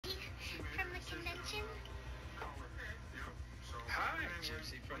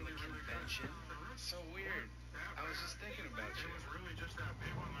mention. So weird. I was just thinking about you. What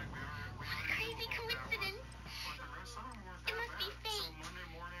a crazy coincidence. It must be fate.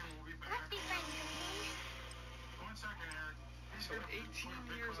 Let's be friends, okay? So 18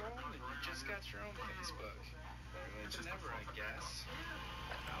 years old and you just got your own Facebook. It's never, I guess.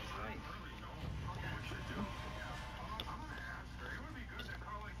 How's life?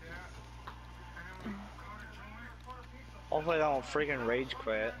 Hopefully I don't freaking rage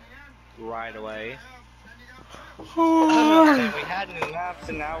quit right away. We had new maps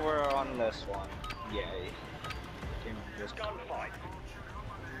and now we're on this one. Yay. Just Gunfight.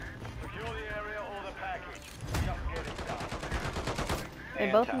 Secure the area or the package. Just get it done.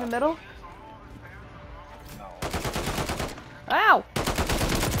 They both in the middle? No. Ow! Run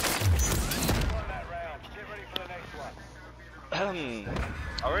that round. Get ready for the next one.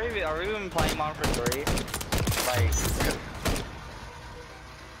 Are we even playing on for 3? Like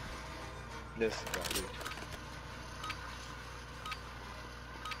this is garbage.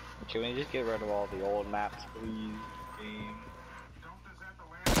 Can we just get rid of all the old maps, please? Game.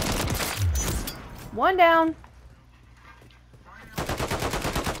 One down.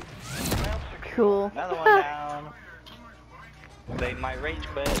 Cool. Another one down. They might rage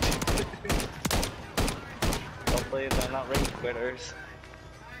quit. Hopefully they're not rage quitters.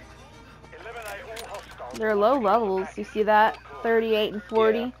 Eliminate all hostiles. They're low levels. You see that? 38 and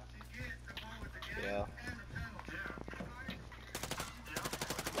 40. Yeah.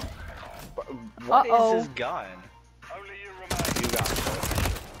 What is this gun? Only you remain. You got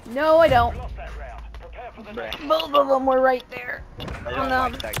it. No, I don't. Lost that round. Prepare for the next. Both of them were right there. I Oh, don't no.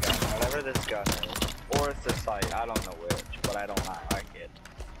 like that gun. Whatever this gun is. Or it's the sight. I don't know which, but I don't not like it.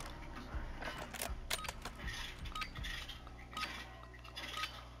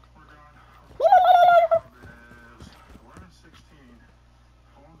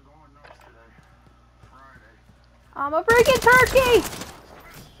 I'm a freaking turkey!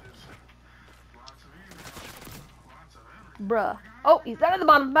 Bruh. Oh, he's down at the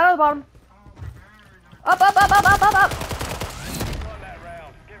bottom, down at the bottom. Up, up, up, up, up, up, up. Run that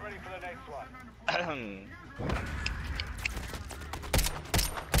round. Get ready for the next one.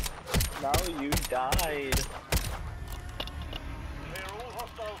 No, you died. Clear all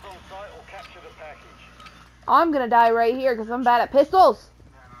hostiles on site or capture the package. I'm gonna die right here because I'm bad at pistols.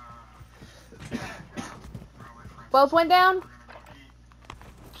 Both went down.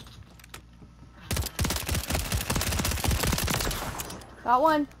 Got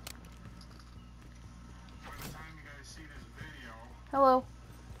one. Hello.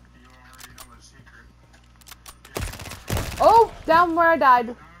 Oh, down where I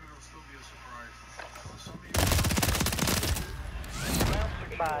died.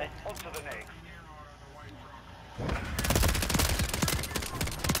 Bye. On to the next.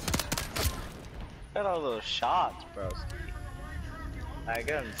 Look at all those shots, bro. That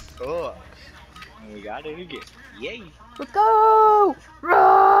gun sucks. And we got it again. Yay! Let's go!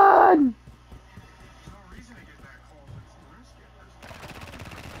 Run!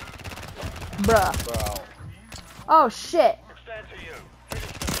 Bruh. Bro. Oh shit. Stand to you.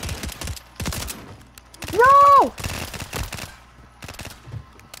 Finish the mission. No!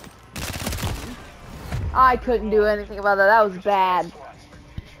 I couldn't do anything about that. That was bad.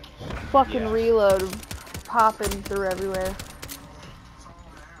 Fucking reload popping through everywhere.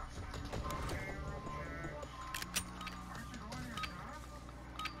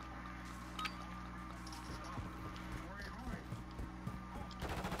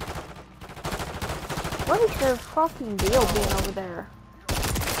 What is their fucking deal being over there?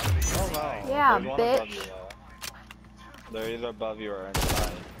 Oh no. Yeah, There's one above bitch. you, they're either above you or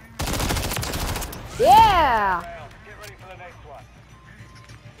inside. Yeah! Round. Get ready for the next one.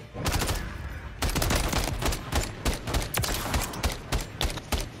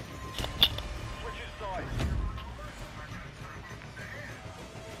 Switches sides.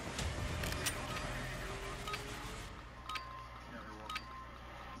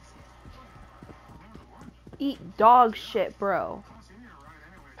 Eat dog shit, bro.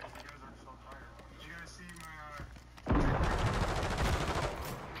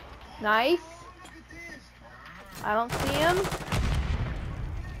 Nice. I don't see him.